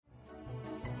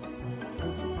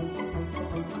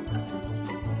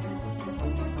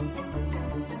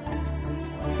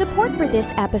Support for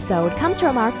this episode comes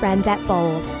from our friends at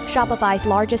Bold, Shopify's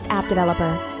largest app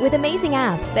developer, with amazing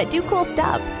apps that do cool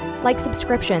stuff, like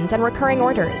subscriptions and recurring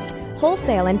orders,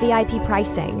 wholesale and VIP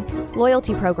pricing,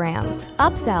 loyalty programs,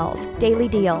 upsells, daily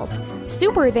deals,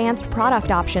 super advanced product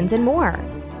options, and more.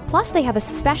 Plus, they have a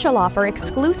special offer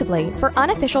exclusively for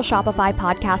unofficial Shopify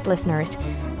podcast listeners.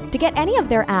 To get any of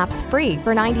their apps free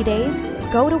for 90 days,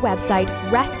 go to website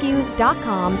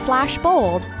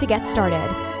rescues.com/bold to get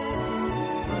started.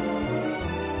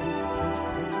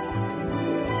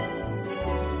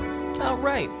 All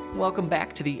right, welcome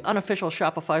back to the unofficial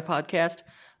Shopify podcast.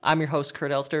 I'm your host,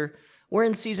 Kurt Elster. We're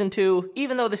in season 2.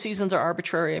 Even though the seasons are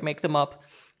arbitrary, I make them up.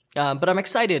 But I'm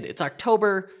excited. It's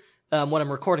October when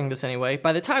I'm recording this anyway.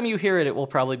 By the time you hear it, it will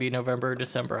probably be November or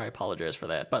December. I apologize for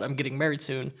that. But I'm getting married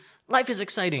soon. Life is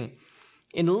exciting.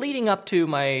 In leading up to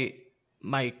my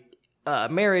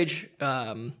marriage,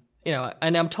 and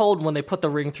I'm told when they put the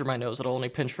ring through my nose, it'll only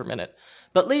pinch for a minute.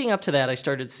 But leading up to that, I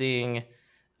started seeing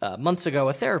months ago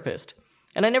a therapist.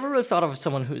 And I never really thought of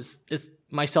someone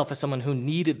myself as someone who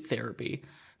needed therapy.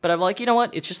 But I'm like, you know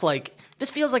what? It's just like, this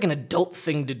feels like an adult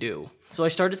thing to do. So I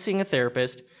started seeing a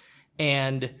therapist,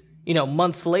 and,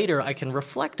 months later, I can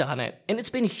reflect on it. And it's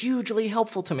been hugely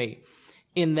helpful to me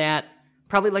in that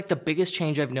probably like the biggest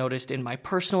change I've noticed in my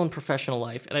personal and professional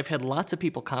life, and I've had lots of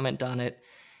people comment on it,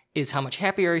 is how much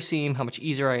happier I seem, how much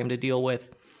easier I am to deal with.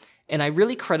 And I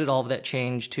really credit all of that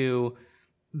change to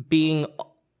being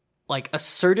like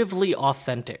assertively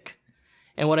authentic.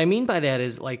 And what I mean by that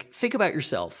is, like, think about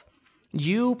yourself.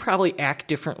 You probably act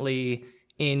differently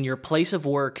in your place of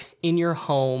work, in your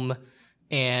home,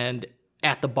 and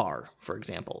at the bar, for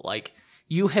example. Like,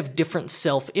 you have different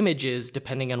self-images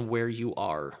depending on where you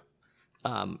are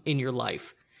in your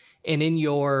life. And in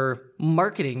your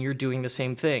marketing, you're doing the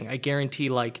same thing. I guarantee,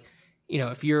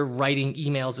 if you're writing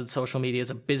emails in social media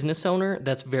as a business owner,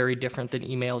 that's very different than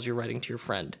emails you're writing to your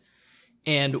friend.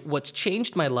 And what's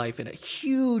changed my life in a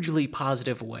hugely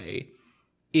positive way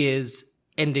is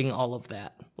ending all of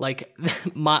that. Like,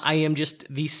 I am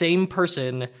just the same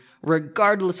person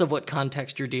regardless of what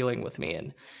context you're dealing with me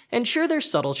in. And sure,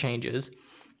 there's subtle changes,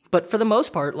 but for the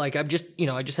most part, like, I just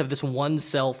have this one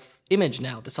self-image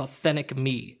now, this authentic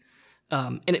me.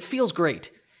 And it feels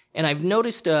great. And I've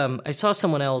noticed, I saw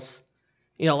someone else,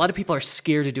 a lot of people are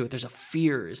scared to do it. There's a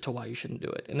fear as to why you shouldn't do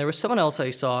it. And there was someone else I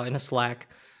saw in a Slack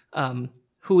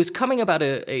who is coming about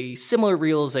a similar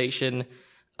realization,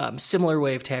 similar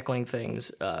way of tackling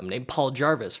things, named Paul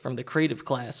Jarvis from the creative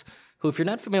class, who, if you're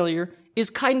not familiar, is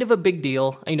kind of a big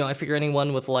deal. I figure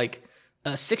anyone with like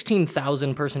a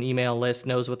 16,000 person email list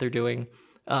knows what they're doing.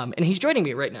 And he's joining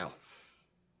me right now.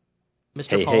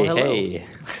 Mr. Paul, hello. Hey.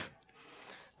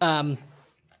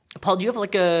 Paul, do you have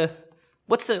like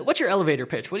what's your elevator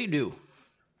pitch? What do you do?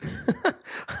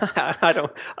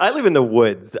 I live in the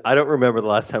woods. I don't remember the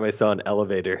last time I saw an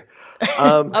elevator.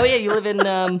 Oh yeah, you live in,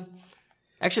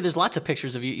 actually there's lots of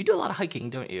pictures of you. You do a lot of hiking,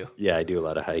 don't you? Yeah, I do a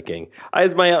lot of hiking.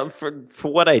 For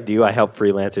what I do, I help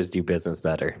freelancers do business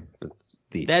better.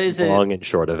 That is long and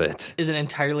short of it. Is an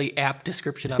entirely apt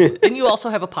description of it. And you also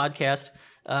have a podcast.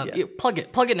 Yes. Plug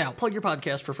it now. Plug your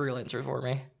podcast for freelancers for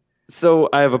me. So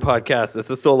I have a podcast. It's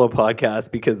a solo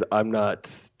podcast because I'm not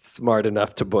smart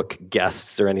enough to book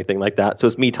guests or anything like that. So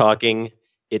it's me talking.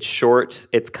 It's short.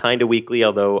 It's kind of weekly,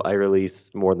 although I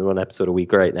release more than one episode a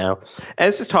week right now. And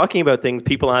it's just talking about things.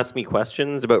 People ask me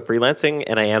questions about freelancing,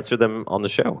 and I answer them on the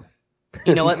show.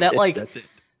 You know what? That's it.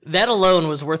 That That alone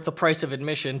was worth the price of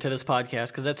admission to this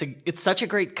podcast, because it's such a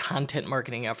great content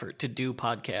marketing effort to do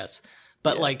podcasts.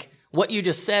 But like what you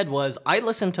just said was, I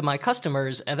listen to my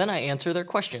customers and then I answer their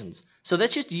questions. So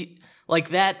that's just like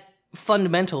that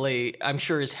fundamentally, I'm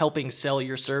sure, is helping sell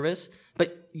your service,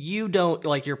 but you don't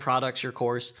like your products, your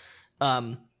course.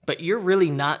 But you're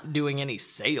really not doing any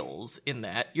sales in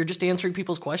that. You're just answering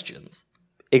people's questions.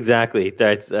 Exactly.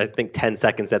 That's, I think, 10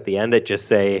 seconds at the end that just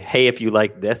say, hey, if you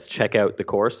like this, check out the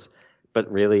course. But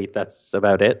really, that's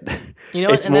about it. You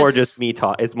know, it's more just me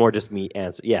talk. It's more just me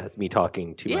answer. Yeah, it's me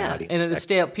talking to my audience. And to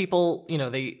stay up, people,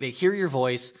 they hear your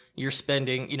voice. You're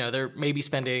spending, they're maybe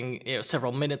spending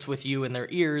several minutes with you in their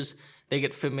ears. They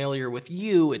get familiar with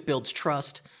you. It builds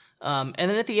trust. And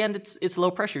then at the end, it's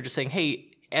low pressure, just saying, hey,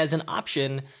 as an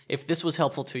option, if this was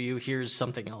helpful to you, here's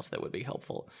something else that would be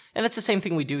helpful. And that's the same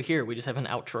thing we do here. We just have an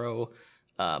outro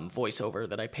voiceover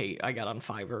that I got on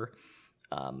Fiverr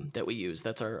that we use.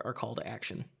 That's our call to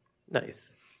action.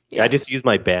 Nice. Yeah, I just use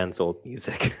my band's old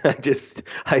music.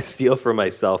 I steal from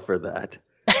myself for that.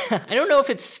 I don't know if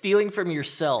it's stealing from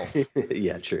yourself.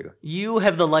 Yeah, true. You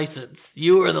have the license.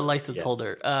 You are the license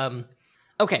holder.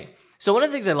 Okay. So one of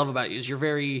the things I love about you is you're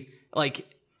very,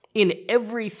 in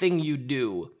everything you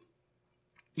do,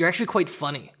 you're actually quite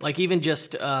funny. Like even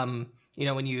just, when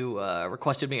you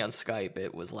requested me on Skype,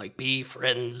 it was like, be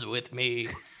friends with me.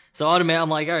 So automatically I'm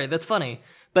like, all right, that's funny.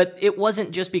 But it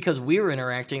wasn't just because we were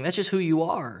interacting. That's just who you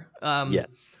are.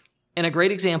 Yes. And a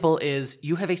great example is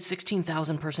you have a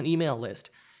 16,000 person email list.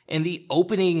 And the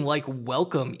opening,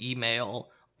 welcome email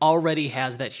already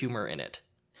has that humor in it.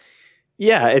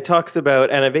 Yeah, it talks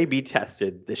about, and I've A/B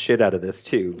tested the shit out of this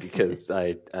too, because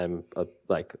I'm a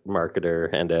marketer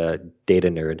and a data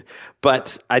nerd.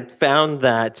 But I found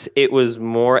that it was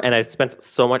more, and I spent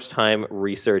so much time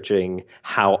researching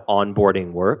how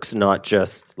onboarding works, not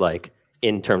just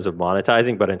in terms of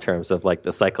monetizing, but in terms of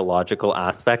the psychological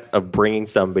aspects of bringing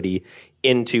somebody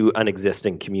into an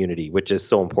existing community, which is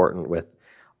so important with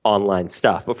online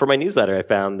stuff. But for my newsletter, I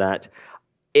found that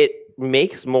it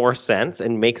makes more sense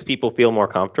and makes people feel more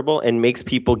comfortable and makes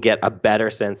people get a better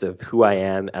sense of who I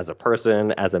am as a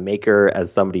person, as a maker,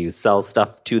 as somebody who sells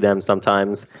stuff to them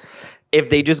sometimes, if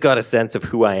they just got a sense of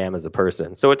who I am as a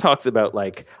person. So it talks about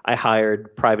I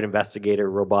hired private investigator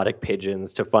robotic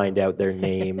pigeons to find out their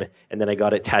name, and then I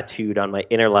got it tattooed on my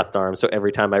inner left arm. So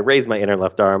every time I raise my inner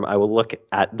left arm, I will look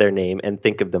at their name and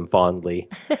think of them fondly.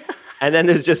 And then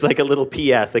there's just a little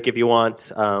PS, if you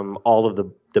want all of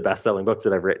the best-selling books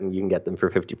that I've written, you can get them for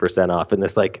 50% off. And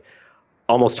this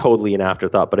almost totally an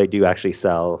afterthought, but I do actually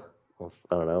sell, I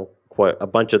don't know, quite a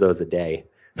bunch of those a day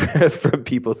from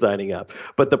people signing up.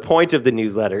 But the point of the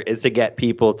newsletter is to get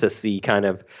people to see kind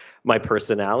of my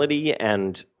personality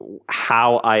and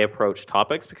how I approach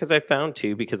topics, because I found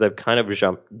too, because I've kind of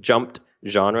jumped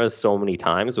genres so many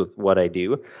times with what I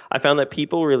do, I found that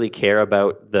people really care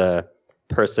about the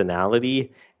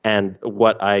personality and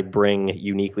what I bring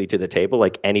uniquely to the table,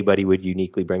 like anybody would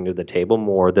uniquely bring to the table,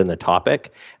 more than the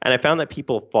topic. And I found that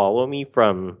people follow me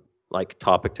from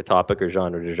topic to topic or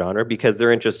genre to genre because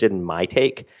they're interested in my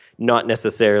take, not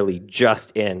necessarily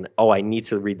just in, I need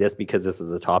to read this because this is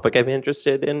the topic I'm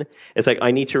interested in. It's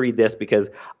I need to read this because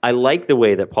I like the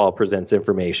way that Paul presents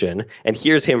information, and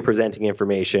here's him presenting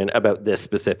information about this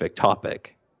specific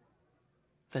topic.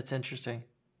 That's interesting.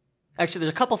 Actually,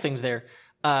 there's a couple things there.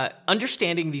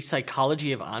 Understanding the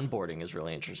psychology of onboarding is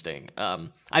really interesting.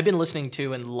 I've been listening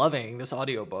to and loving this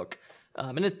audiobook,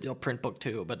 and it's a print book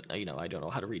too, but I don't know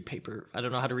how to read paper. I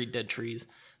don't know how to read dead trees.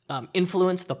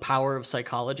 Influence, the Power of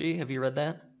Psychology. Have you read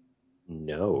that?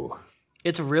 No.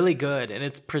 It's really good, and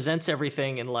it presents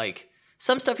everything in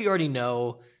some stuff you already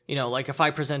know. If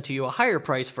I present to you a higher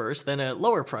price first, then a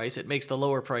lower price, it makes the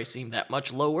lower price seem that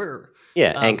much lower.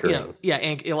 Yeah, anchoring.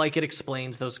 It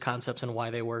explains those concepts and why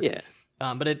they work. Yeah.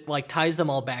 But it ties them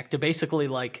all back to basically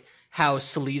how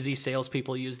sleazy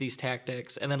salespeople use these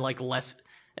tactics, and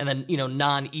then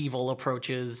non-evil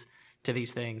approaches to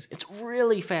these things. It's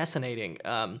really fascinating.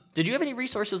 Did you have any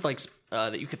resources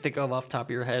that you could think of off the top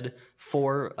of your head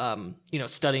for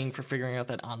studying, for figuring out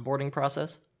that onboarding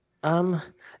process?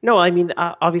 No, I mean,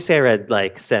 obviously I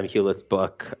read Sam Hewlett's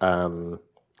book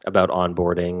about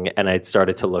onboarding, and I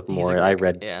started to look more. I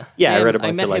read Sam, I read a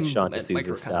bunch of Sean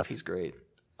D'Souza stuff. He's great.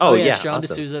 Oh yeah, Sean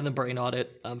awesome. D'Souza and the Brain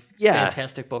Audit.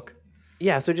 Fantastic book.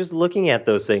 Yeah, so just looking at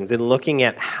those things and looking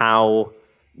at how,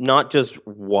 not just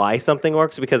why something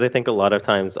works, because I think a lot of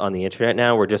times on the internet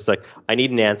now we're just I need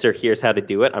an answer, here's how to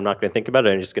do it. I'm not going to think about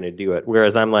it, I'm just going to do it.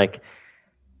 Whereas I'm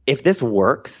if this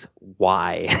works,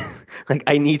 why?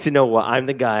 I need to know why. I'm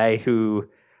the guy who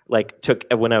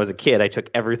when I was a kid, I took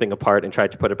everything apart and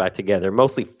tried to put it back together,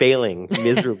 mostly failing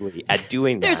miserably at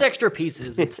doing that. There's extra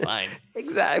pieces. It's fine.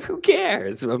 Exactly. Who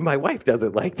cares? My wife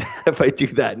doesn't like that if I do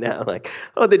that now.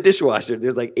 The dishwasher,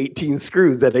 there's 18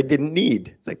 screws that I didn't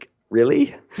need. It's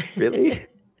really? Really?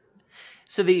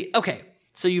 So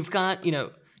you've got,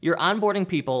 you're onboarding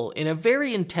people in a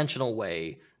very intentional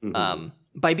way,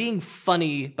 by being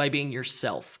funny, by being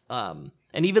yourself. And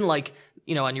even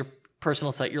on your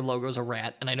personal site, your logo's a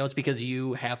rat, and I know it's because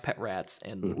you have pet rats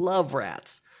and love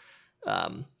rats.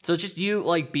 So it's just you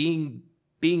being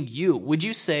you. Would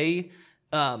you say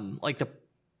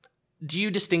do you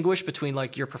distinguish between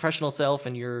your professional self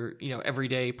and your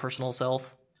everyday personal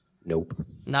self? Nope.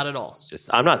 Not at all. It's just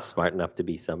I'm not smart enough to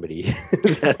be somebody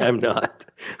that I'm not.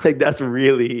 That's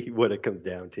really what it comes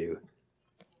down to.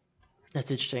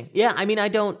 That's interesting. Yeah, I mean, I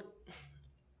don't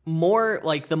more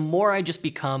the more I just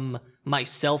become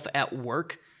myself at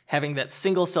work, having that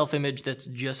single self-image that's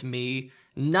just me,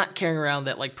 not carrying around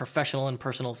that professional and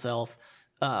personal self,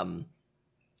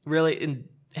 really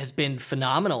has been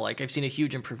phenomenal. I've seen a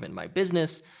huge improvement in my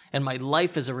business and my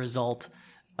life as a result.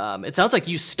 It sounds like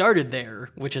you started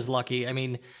there, which is lucky. I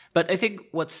mean, but I think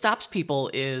what stops people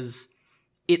is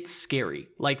it's scary.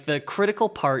 The critical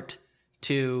part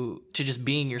to just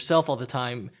being yourself all the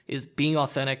time is being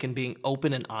authentic and being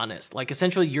open and honest. Like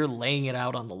essentially you're laying it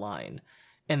out on the line.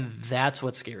 And that's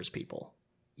what scares people.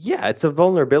 Yeah, it's a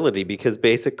vulnerability because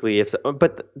basically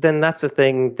but then that's the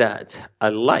thing that I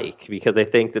like, because I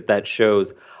think that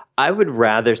shows I would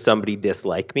rather somebody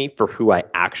dislike me for who I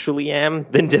actually am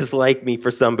than dislike me for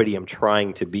somebody I'm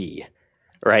trying to be.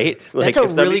 Right? Like,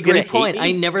 that's a really great point. Me,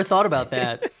 I never thought about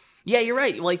that. Yeah, you're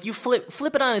right. Like you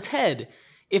flip it on its head.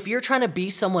 If you're trying to be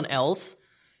someone else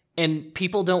and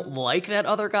people don't like that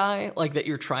other guy, like that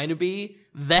you're trying to be,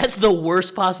 that's the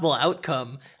worst possible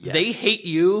outcome. Yes. They hate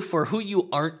you for who you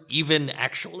aren't even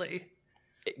actually.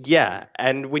 Yeah,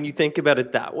 and when you think about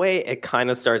it that way, it kind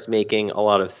of starts making a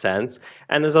lot of sense.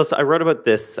 And there's also, I wrote about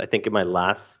this, I think, in my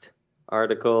last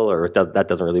article, or that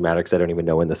doesn't really matter because I don't even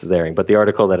know when this is airing, but the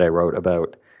article that I wrote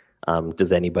about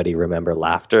does anybody remember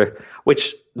laughter,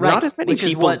 which not as many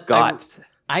people got.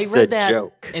 I read that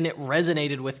joke. And it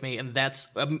resonated with me, and that's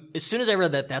as soon as I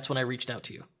read that, that's when I reached out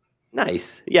to you.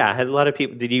 Nice. Yeah, I had a lot of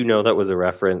people. Did you know that was a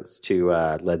reference to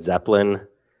Led Zeppelin?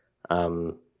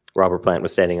 Robert Plant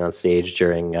was standing on stage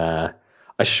during a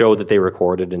show that they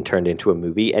recorded and turned into a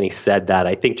movie, and he said that,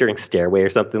 I think during Stairway or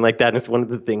something like that, and it's one of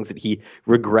the things that he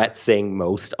regrets saying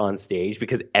most on stage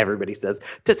because everybody says,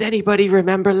 does anybody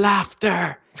remember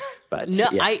laughter? But no,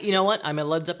 yes. You know what? I'm a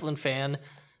Led Zeppelin fan,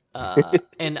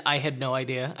 and I had no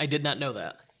idea. I did not know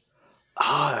that.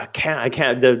 Oh, I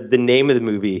can't. The name of the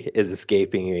movie is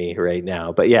escaping me right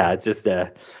now. But yeah, it's just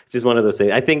one of those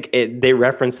things. I think they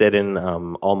reference it in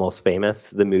Almost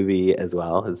Famous, the movie as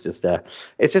well. It's just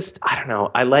I don't know.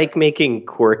 I like making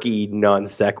quirky non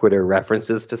sequitur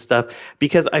references to stuff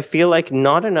because I feel like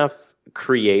not enough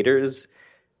creators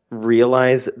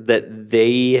realize that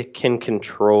they can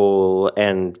control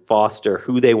and foster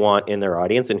who they want in their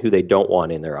audience and who they don't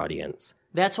want in their audience.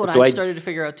 That's what I've started to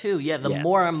figure out too. Yeah, the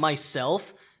more I'm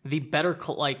myself, the better.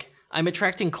 I'm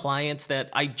attracting clients that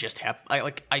I just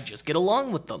get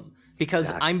along with them because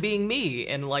I'm being me,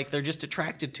 and they're just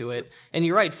attracted to it. And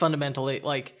you're right. Fundamentally,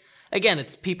 again,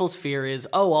 it's people's fear is,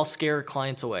 oh, I'll scare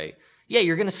clients away. Yeah,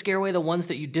 you're gonna scare away the ones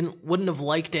that you wouldn't have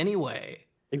liked anyway.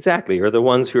 Exactly, or the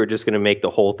ones who are just gonna make the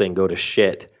whole thing go to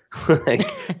shit.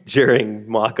 During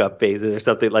mock-up phases or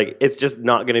something. It's just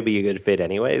not gonna be a good fit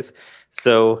anyways.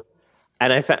 So.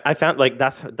 And I found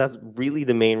that's really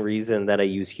the main reason that I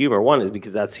use humor. One is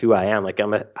because that's who I am.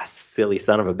 I'm a silly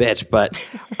son of a bitch. But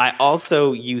I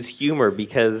also use humor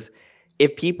because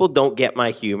if people don't get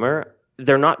my humor,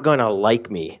 they're not going to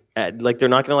like me. They're not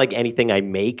going to like anything I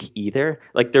make either.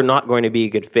 They're not going to be a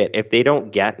good fit. If they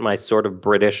don't get my sort of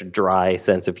British dry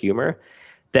sense of humor,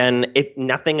 then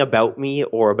nothing about me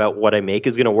or about what I make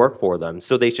is going to work for them.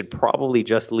 So they should probably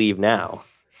just leave now.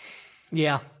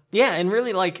 Yeah. Yeah, and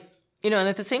really and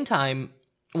at the same time,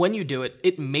 when you do it,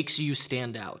 it makes you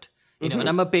stand out. You know, and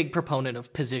I'm a big proponent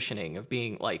of positioning, of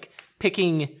being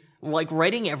picking,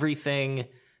 writing everything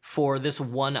for this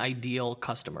one ideal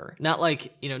customer. Not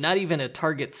not even a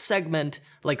target segment,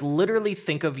 literally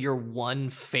think of your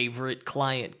one favorite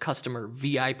client, customer,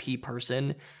 VIP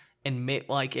person, and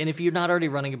and if you're not already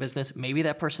running a business, maybe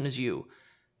that person is you.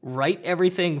 Write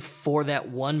everything for that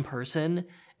one person,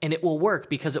 and it will work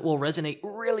because it will resonate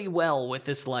really well with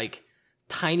this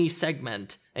tiny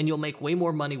segment, and you'll make way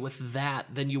more money with that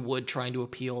than you would trying to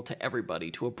appeal to everybody,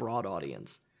 to a broad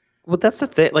audience. Well, that's the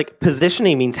thing.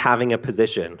 Positioning means having a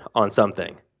position on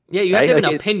something. Yeah, you have to have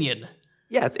an opinion.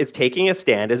 Yes, it's taking a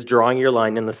stand, it's drawing your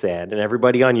line in the sand, and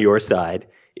everybody on your side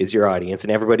is your audience,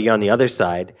 and everybody on the other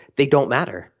side, they don't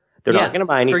matter. They're not going to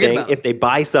buy anything. If they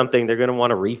buy something, they're going to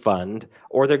want a refund,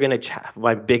 or they're going to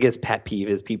my biggest pet peeve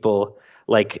is people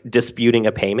disputing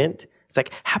a payment. It's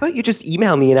how about you just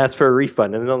email me and ask for a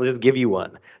refund, and then I'll just give you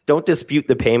one. Don't dispute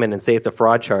the payment and say it's a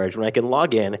fraud charge. When I can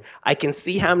log in, I can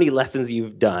see how many lessons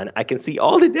you've done. I can see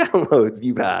all the downloads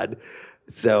you've had.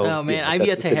 So, oh man, I've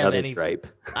yet to have any. Gripe.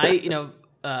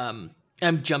 I'm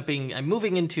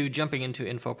moving into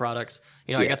info products.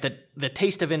 I got the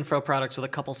taste of info products with a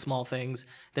couple small things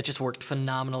that just worked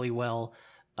phenomenally well.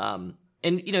 And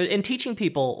teaching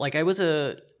people,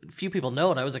 a few people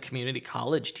know it. I was a community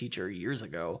college teacher years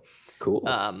ago. Cool.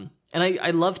 And I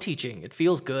love teaching. It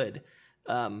feels good.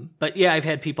 But yeah, I've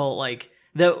had people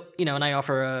and I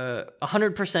offer a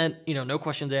 100%, no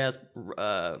questions asked,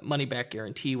 money back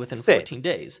guarantee within 14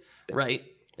 days, right?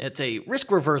 It's a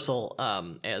risk reversal,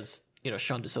 as,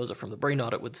 Sean DeSouza from the Brain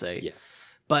Audit would say. Yeah.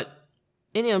 But,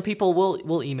 people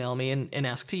will email me and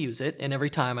ask to use it. And every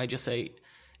time I just say,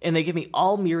 and they give me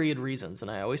all myriad reasons.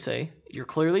 And I always say, you're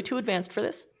clearly too advanced for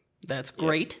this. That's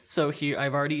great. Yeah. So here,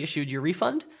 I've already issued your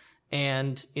refund.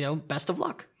 And, best of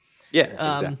luck. Yeah,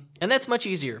 exactly. And that's much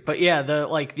easier. But yeah,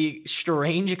 the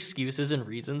strange excuses and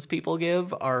reasons people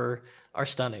give are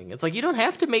stunning. It's like, you don't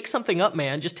have to make something up,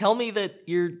 man. Just tell me that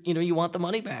you want the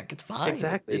money back. It's fine.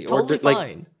 Exactly. It's totally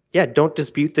fine. Yeah, don't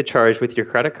dispute the charge with your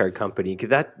credit card company, because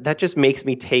that just makes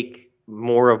me take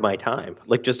more of my time.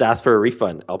 Like, just ask for a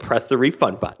refund. I'll press the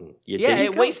refund button.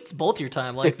 It wastes both your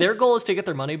time. Like, their goal is to get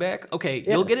their money back. Okay,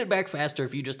 you'll get it back faster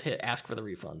if you just hit ask for the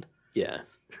refund. Yeah.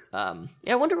 I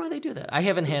wonder why they do that. I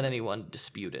haven't had anyone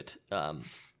dispute it.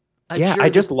 I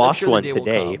just lost one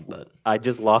today. Come, I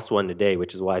just lost one today,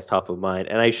 which is why it's top of mind.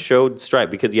 And I showed Stripe,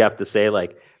 because you have to say,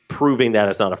 like, proving that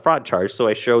it's not a fraud charge. So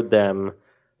I showed them,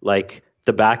 like,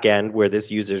 the back end where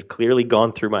this user's clearly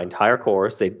gone through my entire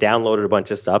course. They downloaded a bunch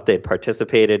of stuff. They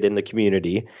participated in the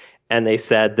community, and they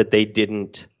said that they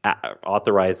didn't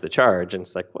authorize the charge. And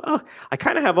it's like, well, I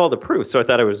kind of have all the proof, so I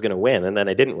thought I was going to win, and then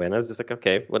I didn't win. I was just like,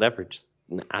 okay, whatever. Just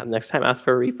next time, ask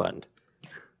for a refund.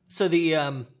 So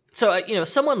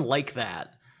someone like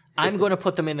that, I'm going to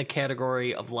put them in the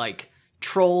category of like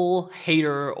troll,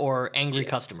 hater, or angry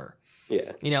customer.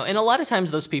 Yeah. And a lot of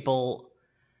times those people,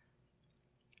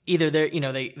 either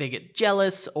they get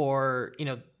jealous, or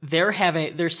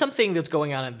there's something that's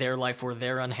going on in their life where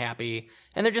they're unhappy,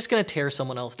 and they're just going to tear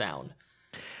someone else down.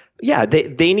 Yeah,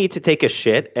 they need to take a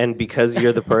shit, and because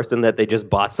you're the person that they just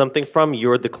bought something from,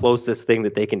 you're the closest thing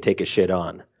that they can take a shit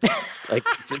on. Like,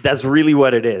 that's really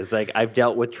what it is. Like, I've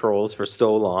dealt with trolls for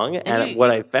so long, and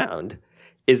what I found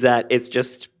is that it's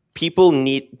just people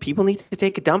need to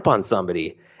take a dump on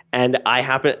somebody. And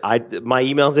my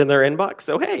email's in their inbox,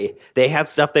 so hey, they have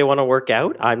stuff they want to work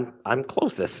out. I'm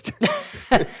closest.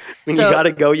 When you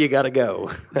gotta go, you gotta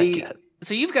go. I guess.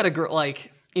 So you've got to grow,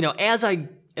 like, as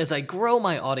I grow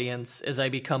my audience, as I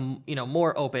become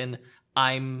more open,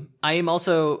 I am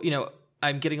also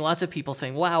I'm getting lots of people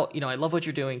saying, wow, I love what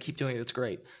you're doing, keep doing it, it's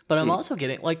great. But I'm also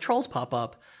getting, like, trolls pop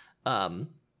up,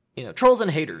 trolls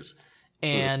and haters,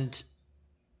 and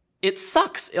it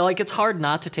sucks. Like, it's hard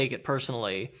not to take it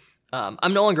personally.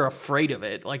 I'm no longer afraid of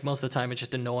it. Like, most of the time, it's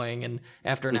just annoying, and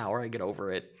after an hour, I get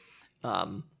over it.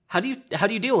 How do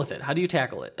you deal with it? How do you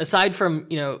tackle it? Aside from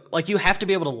like, you have to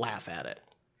be able to laugh at it.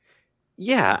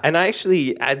 Yeah, and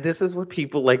this is what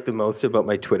people like the most about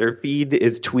my Twitter feed,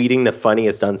 is tweeting the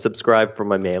funniest unsubscribe from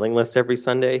my mailing list every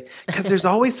Sunday, because there's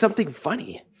always something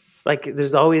funny. Like,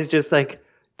 there's always just like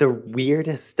the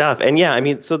weirdest stuff. And yeah, I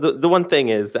mean, so the one thing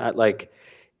is that, like,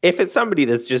 if it's somebody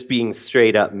that's just being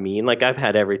straight up mean, like, I've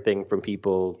had everything from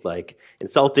people like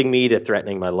insulting me to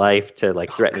threatening my life to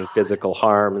like threatening physical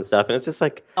harm and stuff. And it's just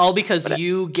like, all because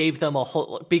you gave them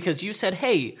because you said,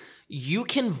 hey, you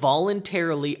can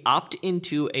voluntarily opt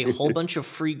into a whole bunch of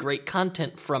free great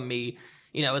content from me.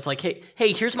 It's like,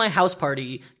 hey, here's my house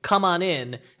party, come on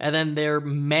in. And then they're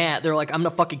mad. They're like, I'm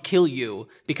going to fucking kill you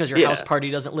because your house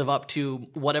party doesn't live up to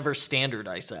whatever standard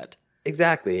I set.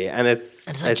 Exactly. And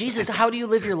it's like, Jesus, how do you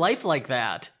live your life like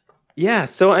that? Yeah.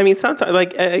 So, I mean, sometimes,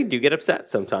 like, I do get upset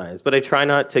sometimes, but I try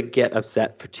not to get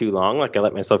upset for too long. Like, I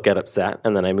let myself get upset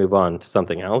and then I move on to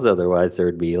something else. Otherwise, there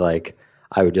would be like,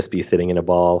 I would just be sitting in a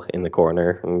ball in the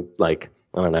corner and, like,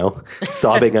 I don't know,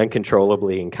 sobbing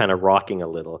uncontrollably and kind of rocking a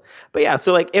little. But yeah,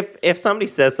 so like, if somebody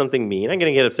says something mean, I'm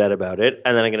going to get upset about it,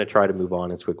 and then I'm going to try to move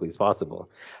on as quickly as possible.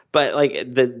 But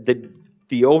like,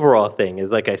 the overall thing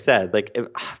is, like I said, like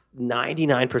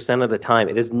 99% of the time,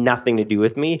 it has nothing to do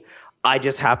with me. I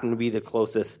just happen to be the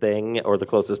closest thing or the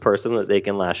closest person that they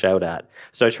can lash out at.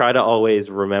 So I try to always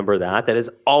remember that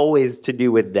is always to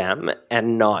do with them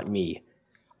and not me.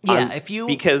 Yeah,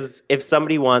 because if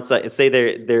somebody wants, say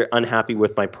they're unhappy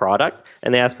with my product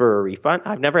and they ask for a refund,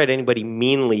 I've never had anybody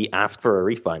meanly ask for a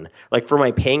refund. Like, for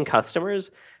my paying customers,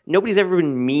 nobody's ever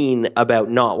been mean about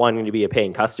not wanting to be a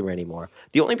paying customer anymore.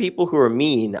 The only people who are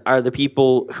mean are the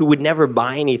people who would never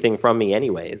buy anything from me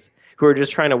anyways, who are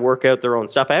just trying to work out their own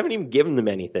stuff. I haven't even given them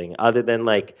anything other than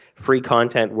like free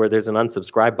content where there's an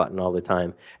unsubscribe button all the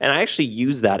time. And I actually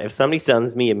use that. If somebody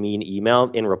sends me a mean email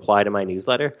in reply to my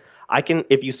newsletter,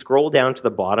 if you scroll down to the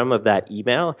bottom of that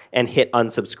email and hit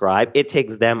unsubscribe, it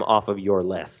takes them off of your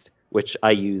list, which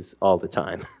I use all the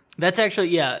time. That's actually,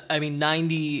 yeah, I mean,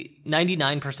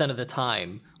 99% of the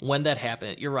time when that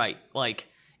happens, you're right. Like,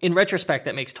 in retrospect,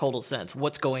 that makes total sense.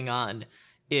 What's going on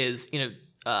is,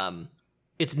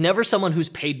 it's never someone who's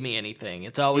paid me anything.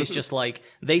 It's always just like,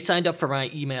 they signed up for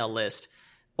my email list,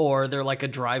 or they're like a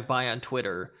drive-by on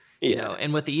Twitter. Yeah.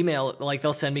 And with the email, like,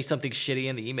 they'll send me something shitty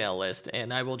in the email list,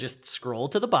 and I will just scroll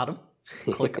to the bottom,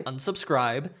 click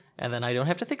unsubscribe, and then I don't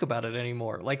have to think about it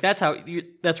anymore. Like, that's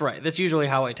right. That's usually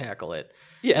how I tackle it.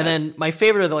 Yeah. And then my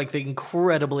favorite are the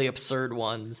incredibly absurd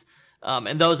ones.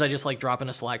 And those I just like drop in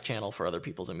a Slack channel for other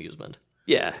people's amusement.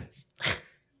 Yeah.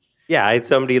 Yeah, I had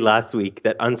somebody last week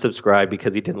that unsubscribed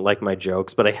because he didn't like my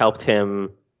jokes, but I helped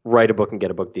him write a book and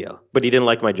get a book deal. But he didn't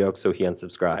like my jokes, so he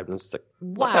unsubscribed. And I'm just like,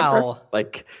 whatever. Wow.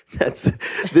 Like, this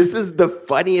is the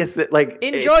funniest. Like,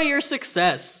 Enjoy your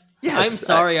success. Yes, I'm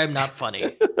sorry I'm not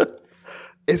funny.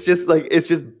 It's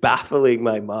just baffling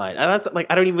my mind. And that's like,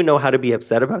 I don't even know how to be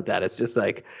upset about that. It's just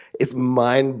like, it's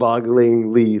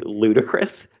mind-bogglingly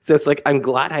ludicrous. So it's like, I'm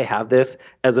glad I have this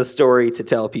as a story to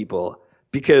tell people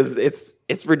because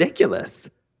it's ridiculous.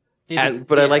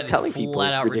 But I like telling people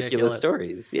ridiculous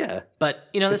stories. Yeah. But,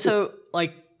 so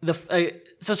like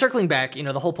so circling back,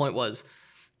 the whole point was,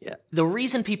 the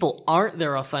reason people aren't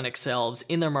their authentic selves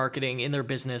in their marketing, in their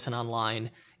business and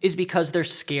online is because they're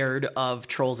scared of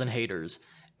trolls and haters.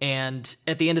 And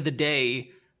at the end of the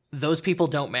day, those people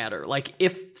don't matter. Like,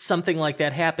 if something like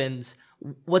that happens,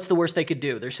 what's the worst they could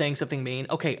do? They're saying something mean.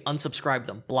 Okay, unsubscribe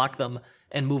them, block them,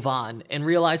 and move on. And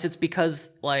realize it's because,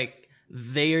 like,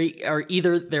 they are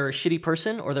they're a shitty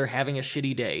person or they're having a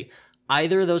shitty day.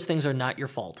 Either of those things are not your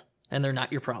fault, and they're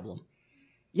not your problem.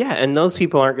 Yeah, and those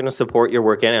people aren't going to support your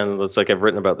work. And it's like, I've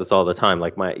written about this all the time.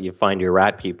 Like, you find your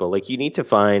rat people. Like, you need to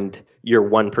find your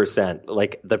 1%.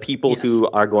 Like, the people who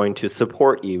are going to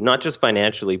support you, not just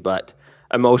financially, but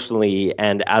emotionally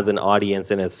and as an audience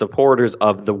and as supporters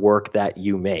of the work that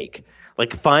you make.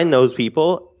 Like, find those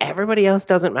people. Everybody else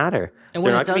doesn't matter. And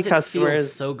when it does, it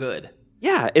feels so good.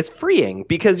 Yeah, it's freeing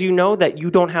because you know that you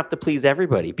don't have to please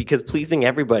everybody, because pleasing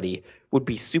everybody would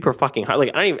be super fucking hard.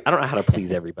 Like, I don't know how to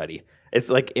please everybody. It's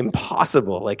like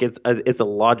impossible. Like, it's a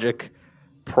logic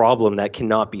problem that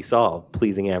cannot be solved,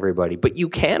 pleasing everybody. But you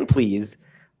can please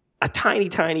a tiny,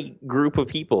 tiny group of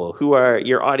people who are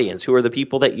your audience, who are the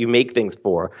people that you make things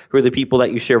for, who are the people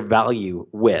that you share value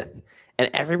with.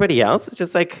 And everybody else is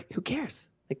just like, who cares?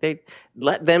 Like, they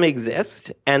let them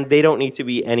exist, and they don't need to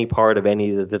be any part of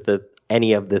any of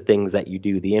the things that you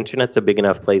do. The internet's a big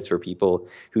enough place for people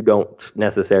who don't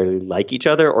necessarily like each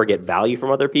other or get value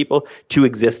from other people to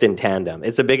exist in tandem.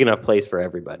 It's a big enough place for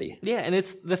everybody. Yeah, and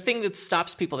it's the thing that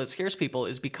stops people, that scares people,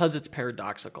 is because it's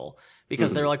paradoxical.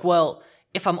 Because they're like, well,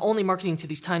 if I'm only marketing to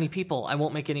these tiny people, I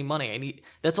won't make any money.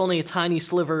 That's only a tiny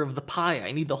sliver of the pie.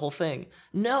 I need the whole thing.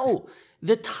 No.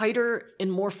 The tighter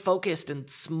and more focused and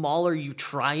smaller you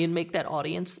try and make that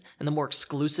audience, and the more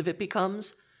exclusive it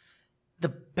becomes, the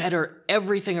better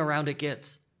everything around it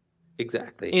gets.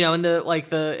 Exactly. And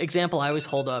the example I always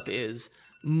hold up is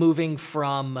moving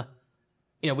from,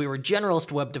 we were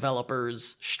generalist web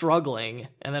developers struggling,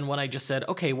 and then when I just said,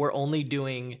 okay, we're only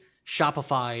doing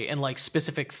Shopify and like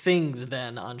specific things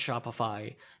then on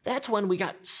Shopify, that's when we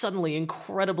got suddenly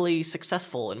incredibly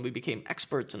successful and we became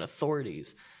experts and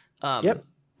authorities. Yep.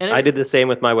 And I did the same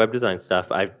with my web design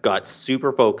stuff. I got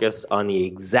super focused on the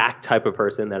exact type of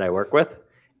person that I work with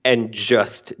and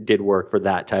just did work for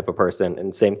that type of person.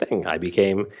 And same thing. I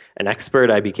became an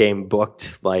expert. I became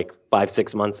booked like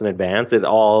 5-6 months in advance. It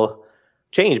all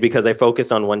changed because I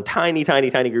focused on one tiny,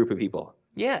 tiny, tiny group of people.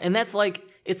 Yeah. And that's like,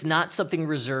 it's not something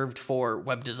reserved for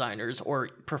web designers or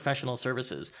professional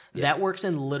services. Yeah. That works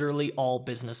in literally all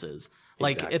businesses.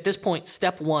 Like exactly. At this point,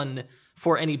 step one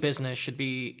for any business should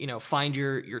be, find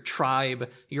your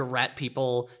tribe, your rat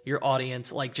people, your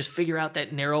audience, like just figure out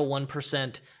that narrow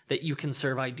 1% that you can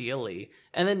serve ideally.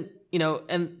 And then,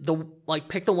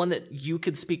 pick the one that you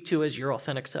could speak to as your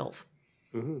authentic self.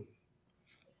 Mm-hmm.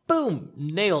 Boom,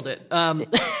 nailed it.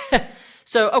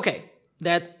 So, okay,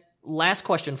 that last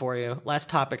question for you, last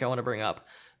topic I want to bring up.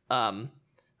 On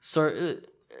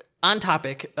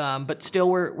topic, but still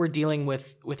we're dealing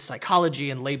with psychology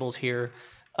and labels here.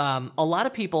 A lot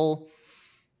of people,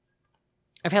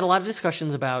 I've had a lot of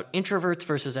discussions about introverts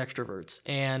versus extroverts,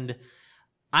 and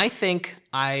I think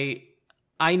I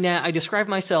describe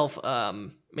myself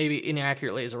maybe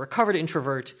inaccurately as a recovered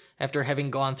introvert after having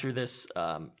gone through this,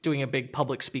 doing a big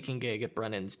public speaking gig at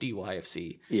Brennan's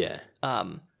DYFC. Yeah.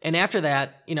 And after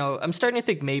that, I'm starting to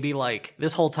think maybe like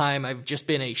this whole time I've just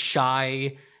been a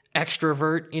shy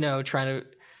extrovert, trying to,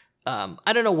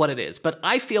 I don't know what it is, but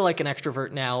I feel like an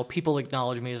extrovert now. People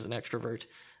acknowledge me as an extrovert.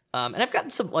 And I've gotten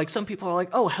some people are like,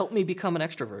 oh, help me become an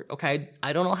extrovert. Okay.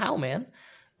 I don't know how, man.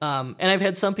 And I've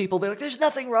had some people be like, there's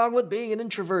nothing wrong with being an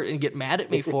introvert, and get mad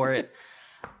at me for it.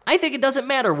 I think it doesn't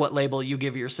matter what label you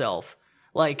give yourself.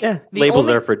 Like, labels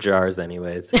are for jars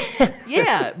anyways.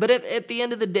 Yeah. But at the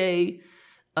end of the day,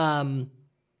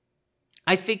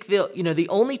 I think the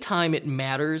only time it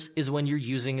matters is when you're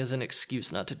using as an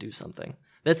excuse not to do something.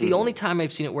 That's the only time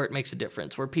I've seen it where it makes a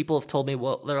difference, where people have told me,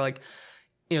 well, they're like,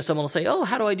 someone will say, oh,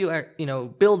 how do I do,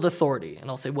 build authority? And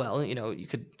I'll say, well, you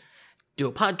could do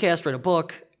a podcast, write a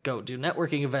book, go do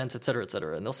networking events, et cetera, et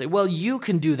cetera. And they'll say, well, you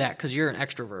can do that because you're an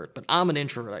extrovert, but I'm an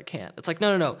introvert. I can't. It's like,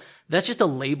 no. That's just a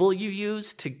label you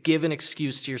use to give an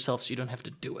excuse to yourself so you don't have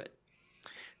to do it.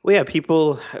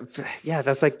 Well, yeah,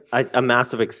 that's like a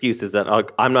massive excuse is that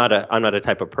I'm not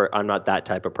that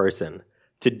type of person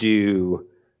to do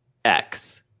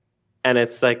X. And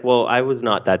it's like, well, I was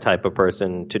not that type of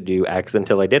person to do X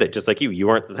until I did it. Just like you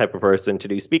weren't the type of person to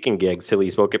do speaking gigs till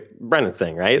you spoke at Brennan's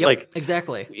thing, right? Yep, like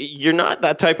exactly. You're not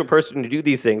that type of person to do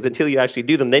these things until you actually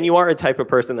do them. Then you are a type of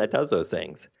person that does those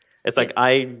things. It's like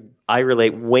I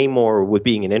relate way more with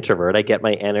being an introvert. I get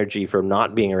my energy from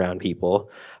not being around people.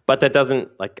 But that doesn't,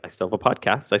 like, I still have a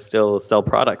podcast. I still sell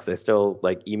products. I still,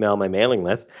 like, email my mailing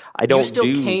list. You still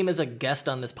came as a guest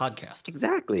on this podcast.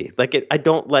 Exactly. Like, I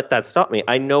don't let that stop me.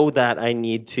 I know that I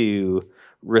need to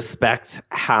respect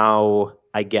how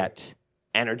I get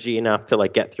energy enough to,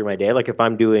 like, get through my day. Like, if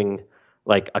I'm doing,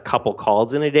 like, a couple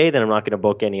calls in a day, then I'm not going to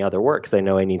book any other work because I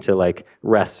know I need to, like,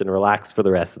 rest and relax for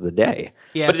the rest of the day.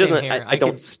 Yeah, but it doesn't. Here. I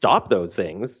don't stop those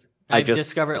things. I just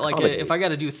discovered, like, if I got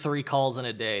to do 3 calls in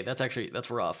a day, that's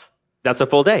rough. That's a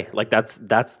full day. Like, that's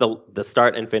the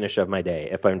start and finish of my day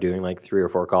if I'm doing, like, 3 or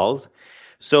 4 calls.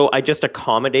 So I just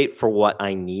accommodate for what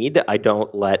I need. I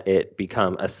don't let it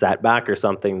become a setback or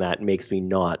something that makes me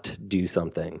not do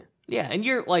something. Yeah, and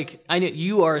you're, like, I know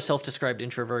you are a self-described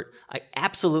introvert. I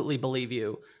absolutely believe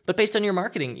you. But based on your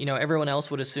marketing, everyone else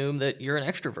would assume that you're an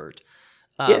extrovert.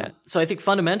 So I think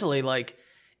fundamentally, like,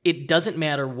 it doesn't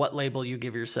matter what label you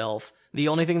give yourself. The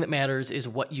only thing that matters is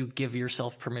what you give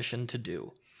yourself permission to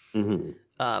do. Mm-hmm.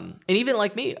 And even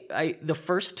like me, the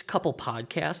first couple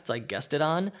podcasts I guested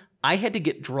on, I had to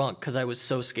get drunk because I was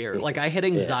so scared. Like, I had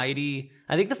anxiety.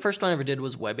 I think the first one I ever did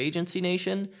was Web Agency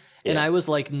Nation. And I was,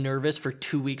 like, nervous for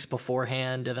 2 weeks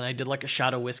beforehand. And then I did, like, a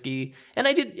shot of whiskey. And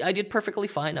I did perfectly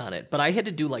fine on it. But I had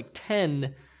to do, like,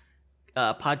 10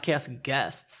 podcast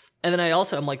guests. And then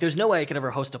I'm like, there's no way I could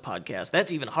ever host a podcast.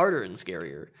 That's even harder and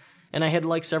scarier. And I had,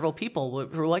 like, several people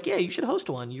who were like, yeah, you should host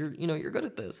one. You're good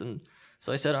at this. And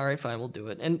so I said, all right, fine, we'll do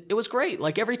it. And it was great.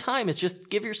 Like, every time it's just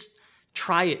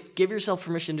try it. Give yourself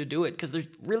permission to do it because there's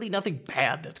really nothing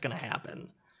bad that's going to happen.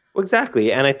 Well,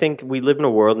 exactly. And I think we live in a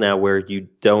world now where you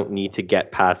don't need to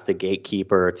get past a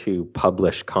gatekeeper to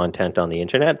publish content on the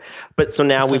internet. But so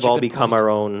now we've all become our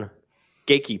own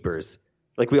gatekeepers.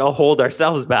 Like, we all hold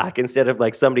ourselves back instead of,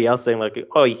 like, somebody else saying, like,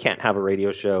 oh, you can't have a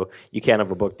radio show. You can't have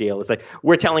a book deal. It's like,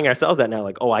 we're telling ourselves that now,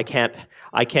 like, oh, I can't.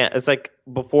 It's like,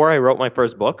 before I wrote my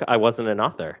first book, I wasn't an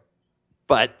author.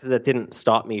 But that didn't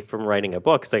stop me from writing a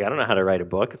book. It's like, I don't know how to write a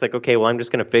book. It's like, okay, well, I'm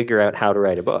just going to figure out how to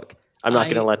write a book. I'm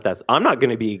not going to I'm not going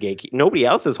to be a gatekeeper. Nobody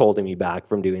else is holding me back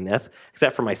from doing this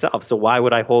except for myself. So why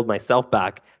would I hold myself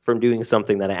back from doing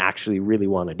something that I actually really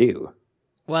want to do?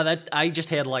 Well, I just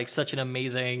had, like, such an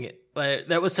amazing,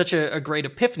 that was such a great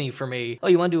epiphany for me. Oh,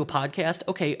 you want to do a podcast?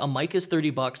 Okay, a mic is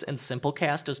 $30 and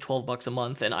Simplecast is $12 a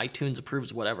month and iTunes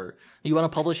approves whatever. You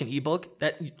want to publish an ebook?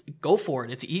 Go for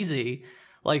it. It's easy.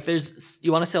 Like,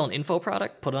 you want to sell an info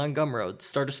product? Put it on Gumroad.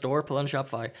 Start a store? Put it on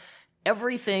Shopify.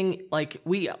 Everything, like,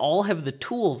 we all have the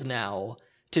tools now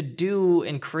to do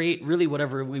and create really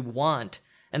whatever we want.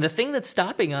 And the thing that's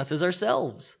stopping us is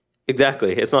ourselves.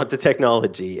 Exactly. It's not the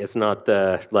technology. It's not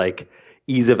the, like,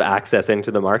 ease of access into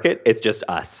the market. It's just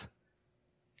us.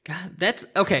 God, that's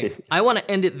okay. I want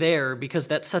to end it there because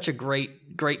that's such a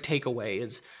great takeaway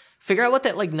is figure out what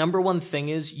that, like, number one thing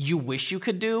is you wish you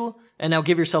could do, and now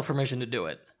give yourself permission to do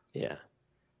it. Yeah.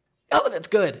 Oh, that's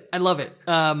good. I love it.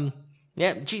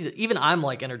 Yeah, geez, even I'm,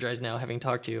 like, energized now having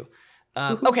talked to you.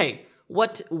 Okay,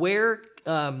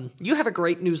 you have a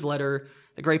great newsletter,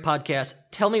 a great podcast.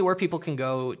 Tell me where people can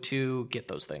go to get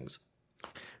those things.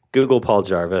 Google Paul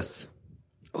Jarvis.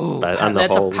 Oh,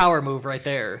 that's a power move right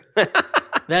there.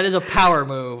 That is a power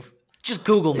move. Just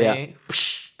Google me. Yeah.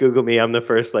 Google me. I'm the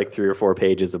first, like, 3 or 4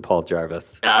 pages of Paul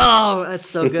Jarvis. Oh, that's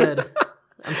so good.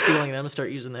 I'm stealing that. I'm going to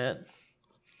start using that.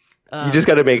 You just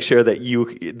got to make sure that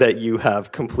you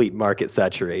have complete market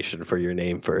saturation for your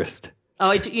name first.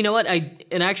 Oh, you know what?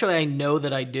 I know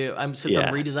that I do. Since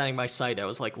I'm redesigning my site, I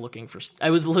was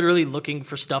literally looking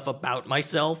for stuff about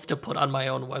myself to put on my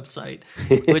own website,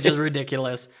 which is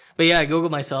ridiculous. But yeah, I Google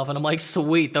myself and I'm like,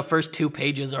 sweet, the first 2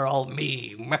 pages are all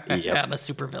me. Yep. I'm a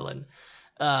supervillain.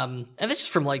 And that's just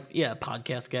from, like,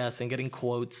 podcast guests and getting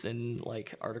quotes and,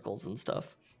 like, articles and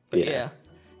stuff. But yeah.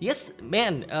 Yes,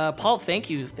 man. Paul, thank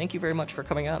you. Thank you very much for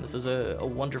coming on. This was a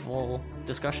wonderful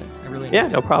discussion. I really enjoyed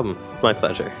it. No problem. It's my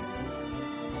pleasure.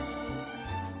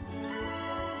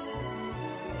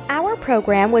 Our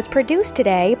program was produced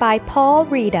today by Paul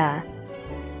Rita.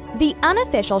 The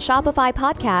unofficial Shopify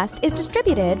podcast is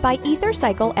distributed by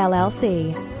EtherCycle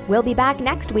LLC. We'll be back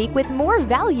next week with more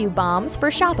value bombs for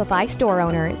Shopify store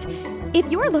owners.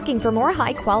 If you're looking for more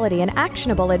high-quality and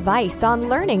actionable advice on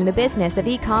learning the business of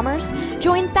e-commerce,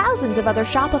 join thousands of other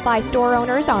Shopify store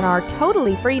owners on our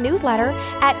totally free newsletter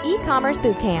at e-commerce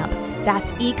bootcamp.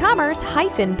 That's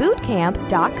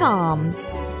e-commerce-bootcamp.com.